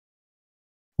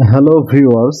Hello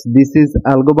viewers, this is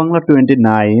algo Bangla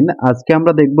 29। আজকে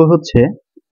আমরা দেখব হচ্ছে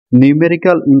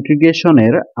নিউমেরিক্যাল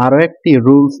ইন্টিগ্রেশনের আরো একটি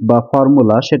রুলস বা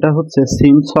ফর্মুলা, সেটা হচ্ছে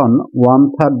সিম্পসন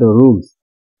 1/3 রুলস।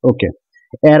 ওকে,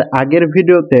 এর আগের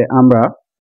ভিডিওতে আমরা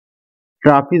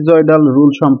ট্রাপিজয়েডাল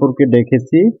রুল সম্পর্কে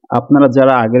দেখেছি। আপনারা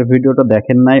যারা আগের ভিডিওটা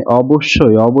দেখেন নাই,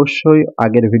 অবশ্যই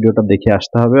আগের ভিডিওটা দেখে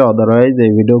আসতে হবে, আদারওয়াইজ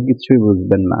এই ভিডিও কিছুই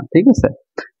বুঝবেন না। ঠিক আছে,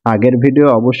 আগের ভিডিও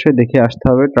অবশ্যই দেখে আসতে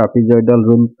হবে ট্রাপিজয়েডাল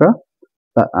রুলটা।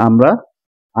 আমরা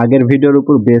আগের ভিডিওর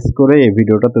উপর বেস করে এই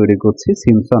ভিডিওটা তৈরি করছি,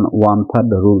 সিম্পসন 1/3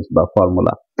 রুলস বা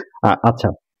ফর্মুলা। আচ্ছা,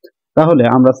 তাহলে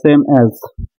আমরা same as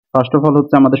first of all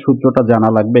হচ্ছে আমাদের সূত্রটা জানা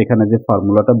লাগবে। এখানে যে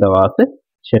ফর্মুলাটা দেওয়া আছে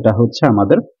সেটা হচ্ছে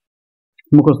আমাদের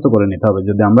মুখস্থ করে নিতে হবে।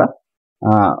 যদি আমরা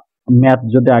ম্যাথ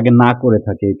যদি আগে না করে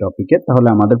থাকি এই টপিকে, তাহলে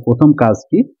আমাদের প্রথম কাজ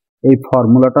কি, এই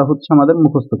ফর্মুলাটা হচ্ছে আমাদের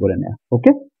মুখস্থ করে নেওয়া।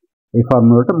 ওকে, এই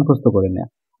ফর্মুলাটা মুখস্থ করে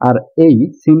নেওয়া। আর এই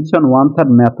সিম্পসন 1/3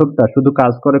 মেথডটা শুধু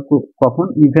কাজ করে কখন?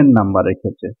 ইভেন নাম্বারের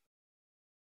ক্ষেত্রে,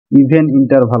 ইভেন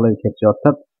ইন্টারভালের ক্ষেত্রে,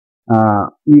 অর্থাৎ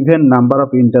ইভেন নাম্বার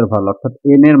অফ ইন্টারভাল, অর্থাৎ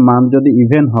এন এর মান যদি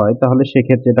ইভেন হয় তাহলে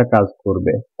সেক্ষেত্রে এটা কাজ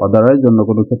করবে, আদারওয়াইজ অন্য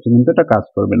কোনো ক্ষেত্রে কিন্তু এটা কাজ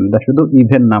করবে না। এটা শুধু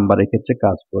ইভেন নাম্বারের ক্ষেত্রে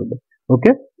কাজ করবে।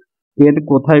 ওকে, এর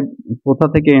কোথা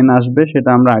থেকে এন আসবে সেটা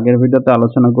আমরা আগের ভিডিওতে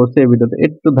আলোচনা করছি। এই ভিডিওতে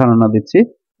একটু ধারণা দিচ্ছি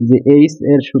যে এইচ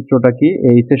এর সূত্রটা কি।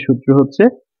 এইচ এর সূত্র হচ্ছে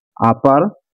আপার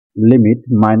limit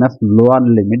minus lower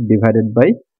limit divided by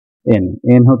N.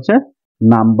 N হচ্ছে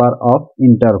নাম্বার অফ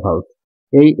ইন্টারভালস।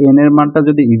 এই এন এর মানটা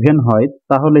যদি ইভেন হয়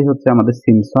তাহলেই হচ্ছে আমাদের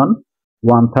সিম্পসন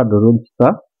 1/3 রুলসটা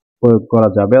প্রয়োগ করা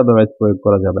যাবে, আদারওয়াইজ প্রয়োগ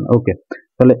করা যাবে না। ওকে,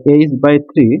 তাহলে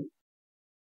h/3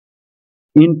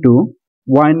 into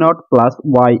y not plus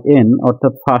yn,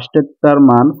 অর্থাৎ ফার্স্টেরটার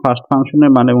মান, ফার্স্ট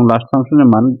ফাংশনের মান এবং লাস্ট ফাংশনের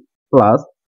মান, প্লাস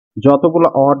যতগুলো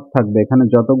অড থাকবে, এখানে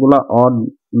যতগুলো অড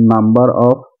নাম্বার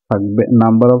অফ থাকবে,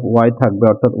 নাম্বার অফ y থাকবে,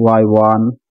 অর্থাৎ y1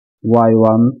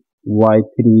 y1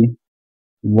 y3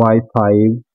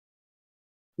 y5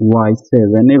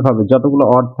 y7, এভাবে যতগুলো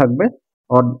অড থাকবে,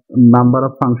 অড নাম্বার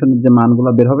অফ ফাংশনের যে মানগুলো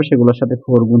বের হবে সেগুলোর সাথে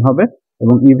 4 গুণ হবে,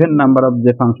 এবং ইভেন নাম্বার অফ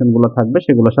যে ফাংশনগুলো থাকবে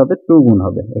সেগুলোর সাথে 2 গুণ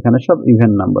হবে। এখানে সব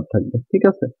ইভেন নাম্বার থাকবে। ঠিক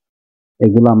আছে,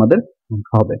 এগুলো আমাদের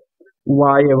হবে।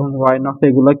 y এবং y নট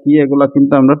এগুলা কি, এগুলা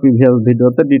কিন্তু আমরা প্রিভিয়াস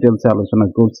ভিডিওতে ডিটেলসে আলোচনা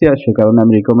করছি, আর সে কারণে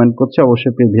আমি রিকমেন্ড করছি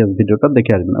অবশ্যই প্রিভিয়াস ভিডিওটা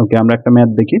দেখে আসবেন। ওকে, আমরা একটা ম্যাথ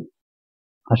দেখি।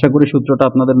 আশা করি সূত্রটা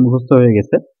আপনাদের মুখস্থ হয়ে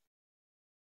গেছে।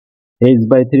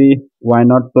 h/3 y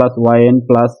not plus yn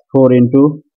plus 4 into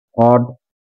odd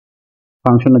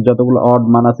ফাংশনের যতগুলো অড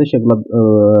মান আছে সেগুলো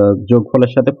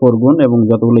যোগফলের সাথে 4 গুণ, এবং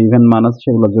যতগুলো ইভেন মান আছে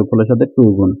সেগুলো যোগফলের সাথে 2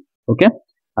 গুণ। ওকে,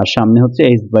 আর সামনে হচ্ছে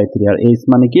h/3, আর h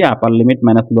মানে কি, আপার limit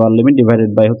minus lower limit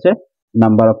divided by হচ্ছে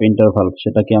নাম্বার অফ ইন্টারভাল,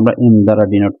 সেটাকে আমরা n দ্বারা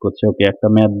ডিনোট করছি। ওকে, একটা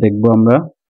ম্যাথ দেখবো আমরা।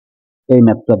 এই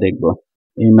ম্যাথটা দেখবো।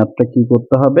 এই ম্যাথটা কি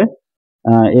করতে হবে,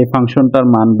 এই ফাংশনটার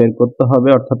মান বের করতে হবে,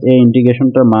 অর্থাৎ এই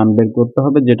ইন্টিগ্রেশনটার মান বের করতে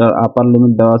হবে, যেটার আপার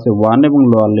লিমিট দেওয়া আছে 1 এবং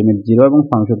লোয়ার লিমিট 0, এবং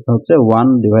ফাংশনটা হচ্ছে 1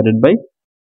 divided by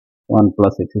 1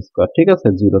 plus x square. ঠিক আছে,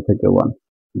 0 থেকে 1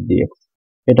 dx,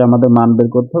 এটা আমাদের মান বের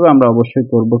করতে হবে। আমরা অবশ্যই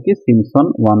করব কি, সিম্পসন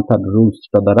 1/3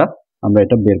 রুলসটা দ্বারা আমরা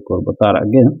এটা বের করব। তার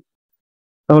আগে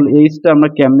তাহলে এইচটা আমরা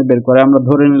কেমনে বের করে, আমরা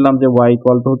ধরে নিলাম যে y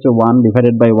ইকুয়াল টু হচ্ছে 1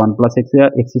 divided by 1 plus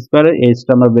x square.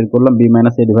 এইচটা আমরা বের করলাম b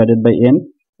minus a divided by n।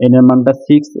 n এর মানটা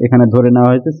 6 এখানে ধরে নেওয়া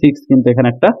হয়েছে। 6 কিন্তু এখানে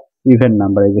একটা ইভেন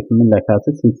নাম্বার, এই যেখানে লেখা আছে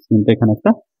 6 কিন্তু এখানে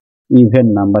একটা ইভেন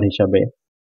নাম্বার হিসাবে।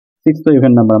 6 তো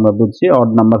ইভেন নাম্বার আমরা বুঝছি, অড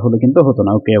নাম্বার হলে কিন্তু হতো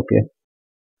না। ওকে ওকে,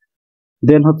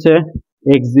 দেন হচ্ছে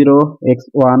x0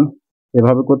 x1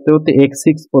 এভাবে করতে করতে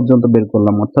x6 পর্যন্ত বের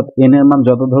করলাম, অর্থাৎ n এর মান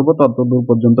যত ধরবো তত দূর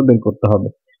পর্যন্ত বের করতে হবে।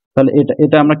 তাহলে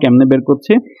এটা আমরা কেমনে বের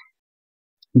করছি,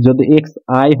 যদি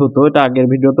xi হতো, এটা আগের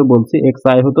ভিডিওতে বলছি,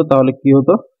 xi হতো তাহলে কি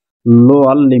হতো,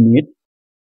 লোয়ার লিমিট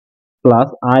প্লাস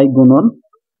i গুণন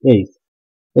h,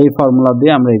 এই ফর্মুলা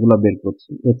দিয়ে আমরা এগুলো বের করছি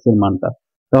x এর মানটা।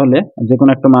 তাহলে যে কোনো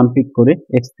একটা মান পিক করে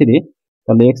x3,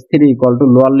 তাহলে x3 equal to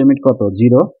lower limit কত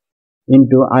 0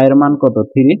 ইন্টু i এর মান কত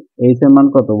 3, h এর মান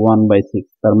কত 1/6,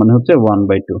 তার মানে হচ্ছে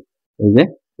 1/2। এই যে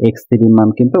x3 এর মান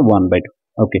কিন্তু 1/2।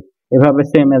 ওকে, এভাবে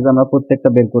সেম এজ আমরা প্রত্যেকটা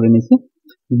বের করে নিছি।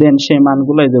 দেন সেই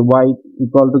মানগুলো, এই যে y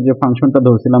ইকুয়াল টু যে ফাংশনটা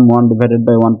ধরছিলাম 1 divided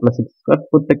by 1 plus x square,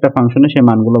 প্রত্যেকটা ফাংশনে সেই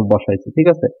মানগুলো বসাইছি। ঠিক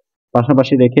আছে,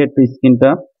 পাশাপাশি রেখে একটু স্ক্রিনটা,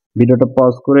 ভিডিওটা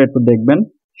পজ করে একটু দেখবেন,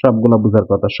 সবগুলো বোঝার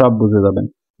কথা, সব বুঝে যাবেন।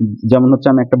 যেমন হচ্ছে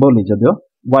আমি একটা বলি যদিও,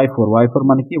 y4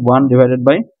 মানে কি 1 ডিভাইডেড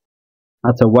বাই,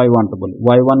 আচ্ছা y1 টা বলি,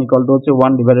 y1 ইকুয়াল টু হচ্ছে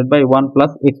 1 divided by 1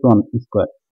 plus x1 square.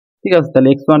 ঠিক আছে, তাহলে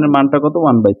x1 এর মানটা কত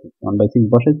 1/6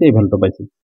 বসাইছি, এই ভ্যালুটা পাইছি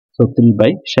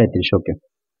 36/37। ওকে,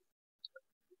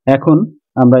 এখন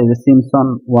আমরা এই যে সিম্পসন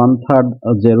 1/3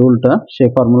 যে রুলটা, সেই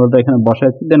ফর্মুলাটা এখানে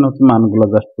বসাইছি, দেন হচ্ছে মানগুলো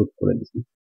জাস্ট পুট করে দিছি,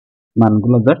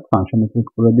 মানগুলো জাস্ট ফাংশনে পুট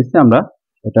করে দিছি। আমরা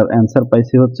এটার অ্যান্সার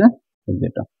পাইছি হচ্ছে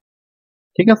যেটা।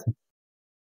 ঠিক আছে,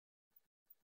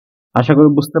 আশা করি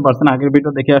বুঝতে পারছেন। আগের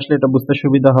ভিডিও দেখে আসলে এটা বুঝতে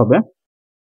সুবিধা হবে।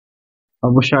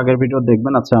 অবশ্যই আগের ভিডিও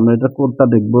দেখবেন। আচ্ছা আমরা এটা কোডটা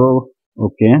দেখব।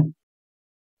 ওকে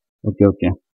ওকে ওকে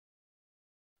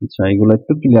আচ্ছা এগুলো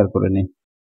একটু ক্লিয়ার করে নিই।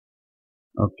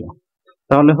 ওকে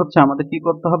তাহলে হচ্ছে আমাদের কি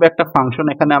করতে হবে, একটা ফাংশন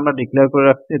এখানে আমরা ডিক্লেয়ার করে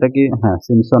রাখছি, এটা কি হ্যাঁ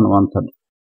সিমসন 1/3।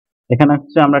 এখানে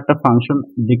হচ্ছে আমরা একটা ফাংশন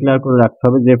ডিক্লেয়ার করে রাখতে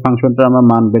হবে, যে ফাংশনটা আমরা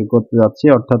মান বের করতে যাচ্ছি,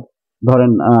 অর্থাৎ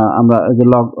ধরেন আমরা এই যে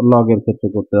লগ এর ক্ষেত্রে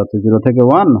করতে যাচ্ছি 0 থেকে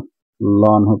 1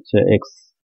 লন হচ্ছে x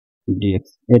dx,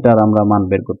 এটার আমরা মান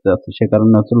বের করতে যাচ্ছি, সে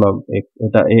কারণে হচ্ছে log x।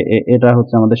 এটা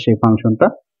হচ্ছে আমাদের সেই ফাংশনটা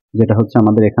যেটা হচ্ছে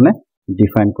আমাদের এখানে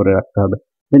ডিফাইন করে রাখতে হবে।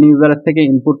 দেন ইউজারের থেকে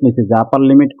ইনপুট নিচ্ছে যে আপার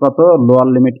লিমিট কত, লোয়ার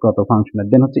লিমিট কত ফাংশনের।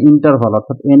 দেন হচ্ছে ইন্টারভাল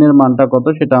অর্থাৎ n এর মানটা কত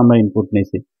সেটা আমরা ইনপুট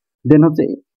নিয়েছি। দেন হচ্ছে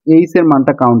এইচ এর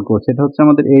মানটা কাউন্ট করছে, এটা হচ্ছে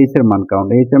আমাদের এইচ এর মান কাউন্ট।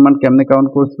 এইচ এর মান কেমনে কাউন্ট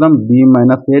করছিলাম, b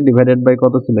minus a divided by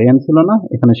কত ছিল, n ছিল না,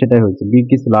 এখানে সেটাই হয়েছে। b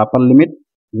কি ছিল, আপার limit,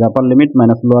 upper limit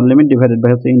minus lower limit divided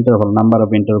by হচ্ছে ইন্টারভাল, নাম্বার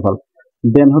অফ ইন্টারভাল।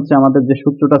 দেন হচ্ছে আমাদের যে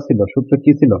সূত্রটা ছিল, সূত্র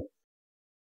কি ছিল,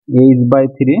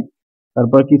 h/3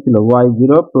 তারপর কি ছিল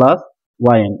y0 প্লাস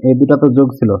yn, এই দুটা তো যোগ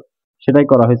ছিল, সেটাই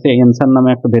করা হয়েছে অ্যানসার নামে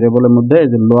একটা ভেরিয়েবলের মধ্যে। এই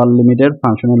যে লোয়ার লিমিটের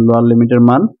ফাংশনের লোয়ার লিমিটের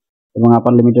মান এবং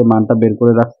আপার লিমিটের মানটা বের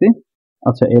করে রাখছি।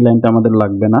 আচ্ছা এই লাইনটা আমাদের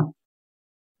লাগবে না,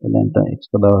 এই লাইনটা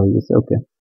এক্সট্রা দেওয়া হয়ে গেছে। ওকে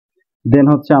দেন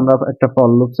হচ্ছে আমরা একটা ফর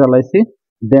লুপ চালাইছি।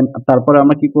 দেন তারপরে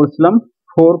আমরা কি করছিলাম,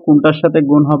 4 কোনটার সাথে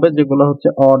গুণ হবে, যেগুলো হচ্ছে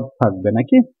অড থাকবে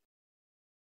নাকি,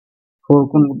 4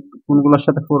 কোনগুলোর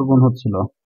সাথে 4 গুণ হচ্ছিল,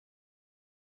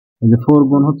 এই যে 4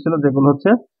 গুণ হচ্ছিল যেগুলো হচ্ছে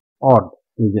অড,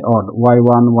 এই যে অড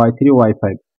y1 y3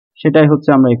 y5, সেটাই হচ্ছে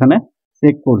আমরা এখানে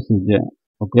চেক করছি যে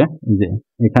ওকে, এই যে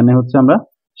এখানে হচ্ছে আমরা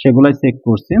সেগুলাই চেক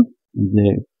করছি যে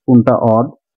কোনটা অড।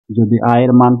 যদি i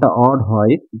এর মানটা অড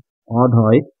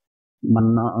হয় মানে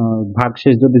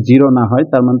ভাগশেষ যদি 0 না হয়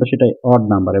তার মানে তো সেটাই অড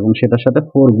নাম্বার এবং সেটার সাথে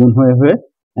 4 গুণ হয়ে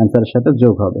অ্যান্সারের সাথে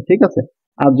যোগ হবে, ঠিক আছে।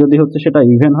 আর যদি হচ্ছে সেটা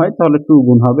ইভেন হয় তাহলে 2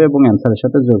 গুণ হবে এবং অ্যান্সারের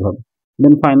সাথে যোগ হবে।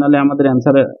 দেন ফাইনালি আমাদের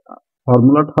অ্যান্সারের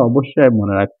ফর্মুলাটা অবশ্যই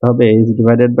মনে রাখতে হবে, h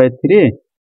divided by 3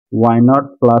 y0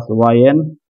 plus yn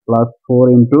plus 4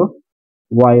 into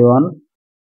y1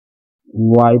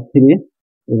 y3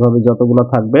 এভাবে যতগুলো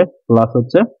থাকবে প্লাস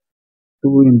হচ্ছে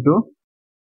 2 ইন্টু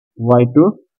y2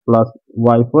 প্লাস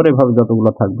y4 এভাবে যতগুলো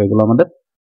থাকবে এগুলো আমাদের।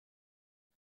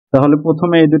 তাহলে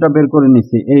প্রথমে এই দুটা বের করে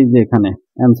নিছি, এই যে এখানে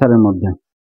অ্যান্সারের মধ্যে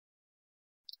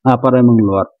আপার এবং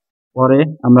লোয়ার। পরে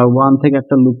আমরা 1 থেকে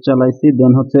একটা লুপ চালাইছি।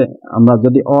 দেন হচ্ছে আমরা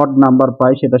যদি অড নাম্বার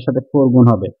পাই সেটার সাথে 4 গুণ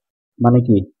হবে, মানে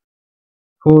কি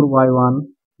 4y1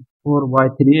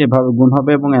 4y3 এভাবে গুণ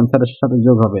হবে এবং অ্যান্সারের সাথে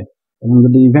যোগ হবে। এবং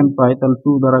যদি ইভেন পাই তাহলে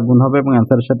 2 দ্বারা গুণ হবে এবং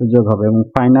অ্যান্সারের সাথে যোগ হবে। এবং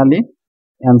ফাইনালি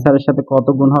অ্যান্সারের সাথে কত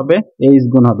গুণ হবে, h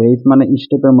গুণ হবে। h মানে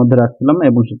স্টেপের মধ্যে রাখছিলাম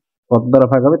এবং কত দ্বারা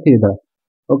ভাগ হবে, 3 দ্বারা।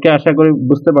 ওকে আশা করি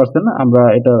বুঝতে পারছেন। আমরা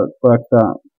এটা কয়েকটা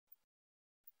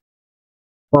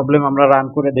প্রবলেম আমরা রান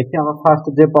করে দেখি। আমরা ফার্স্ট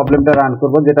যে প্রবলেমটা রান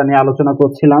করব, যেটা নিয়ে আলোচনা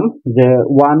করছিলাম যে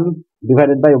 1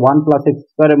 divided by 1 plus x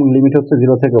square এবং লিমিট হচ্ছে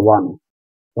 0 থেকে 1।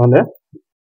 তাহলে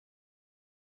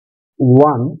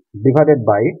 1 divided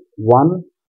by 1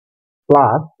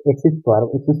 plus x square,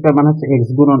 x square মানে হচ্ছে x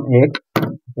গুণন x,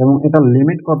 এবং এটা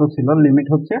লিমিট কত ছিল, লিমিট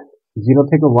হচ্ছে 0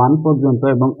 থেকে 1 পর্যন্ত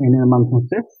এবং n এর মান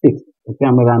হচ্ছে 6। ওকে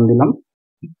আমরা রান দিলাম।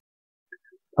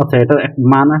 আচ্ছা এটার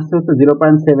মান আসছে হচ্ছে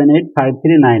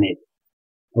 0.785398।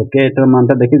 ওকে এটার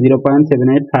মানটা দেখি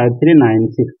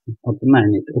 0.785396 অর্থাৎ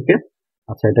 98। ওকে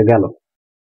আচ্ছা এটা গেল।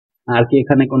 আর কি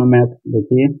এখানে কোনো ম্যাথ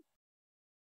দেখি,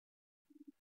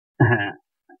 হ্যাঁ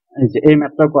এই যে এই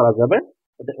ম্যাথটাও করা যাবে।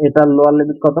 এটার লোয়ার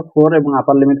লিমিট কত 4 এবং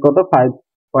আপার লিমিট কত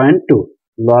 5.2।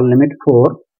 লোয়ার লিমিট 4,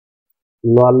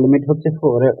 লোয়ার লিমিট হচ্ছে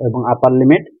 4 এবং আপার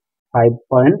লিমিট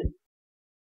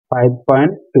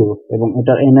 5.2 এবং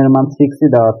এটার n এর মান 6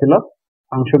 দেওয়া ছিল।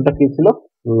 ফাংশনটা কি ছিল,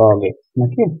 log x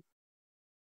নাকি,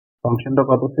 ফাংশনটা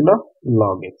কত ছিল,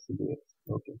 log x dx।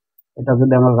 ওকে এটা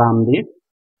যদি আমরা রান দিই,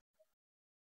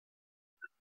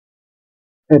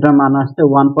 এটার মান আসছে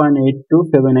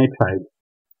 1.82785,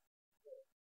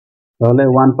 তাহলে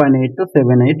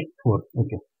 1.82784।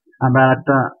 ওকে আমরা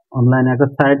একটা অনলাইনে একটা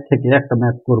সাইট থেকে একটা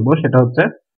ম্যাথ করব, সেটা হচ্ছে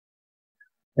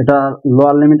এটা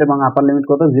লোয়ার লিমিট এবং আপার লিমিট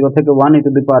কত 0 থেকে 1 e to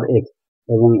the power x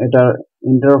এবং এটার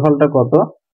ইন্টারভালটা কত,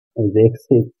 এই যে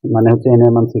x6 মানে হচ্ছে n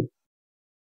এর মান 6।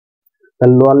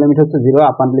 তাহলে লোয়ার লিমিট হচ্ছে 0,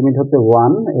 আপার লিমিট হচ্ছে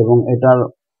 1 এবং এটার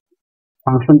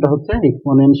ফাংশনটা হচ্ছে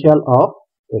exponential of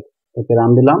x। Okay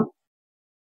run দিলাম,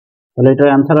 তাহলে এটার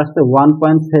অ্যান্সার আসছে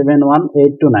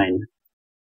 1.71829,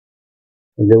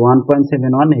 এই যে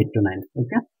 1.71829।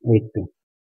 ওকে 82।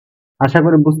 আশা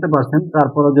করি বুঝতে পারছেন।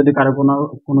 তারপরে যদি কারো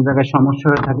কোনো জায়গায় সমস্যা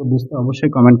হয়ে থাকে বুঝতে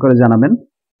অবশ্যই কমেন্ট করে জানাবেন।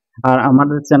 আর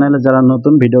আমাদের চ্যানেলে যারা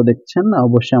নতুন ভিডিও দেখছেন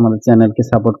অবশ্যই আমাদের চ্যানেলকে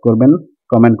সাপোর্ট করবেন,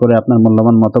 কমেন্ট করে আপনার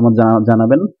মূল্যবান মতামত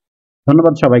জানাবেন।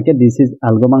 ধন্যবাদ সবাইকে। This is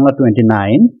আলগো Bangla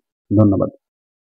 29। ধন্যবাদ।